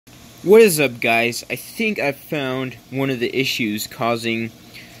What is up, guys? I think I found one of the issues causing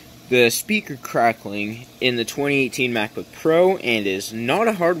the speaker crackling in the 2018 MacBook Pro, and is not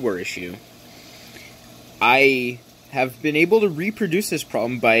a hardware issue. I have been able to reproduce this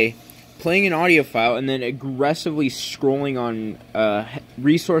problem by playing an audio file and then aggressively scrolling on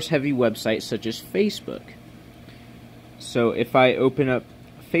resource-heavy websites such as Facebook. So if I open up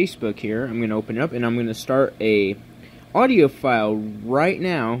Facebook here, I'm going to open it up and I'm going to start a audio file right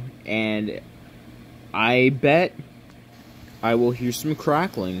now, and I bet I will hear some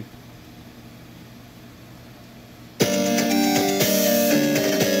crackling.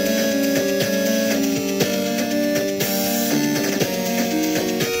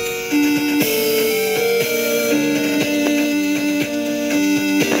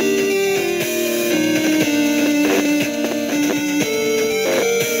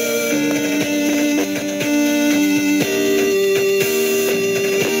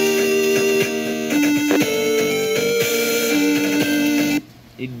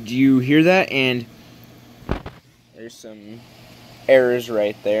 Did you hear that? And there's some errors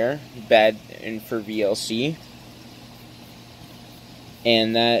right there, bad and for VLC,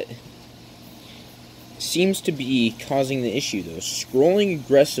 and that seems to be causing the issue, though. Scrolling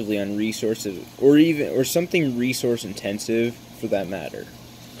aggressively on resources, or something resource intensive for that matter.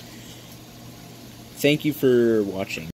 Thank you for watching.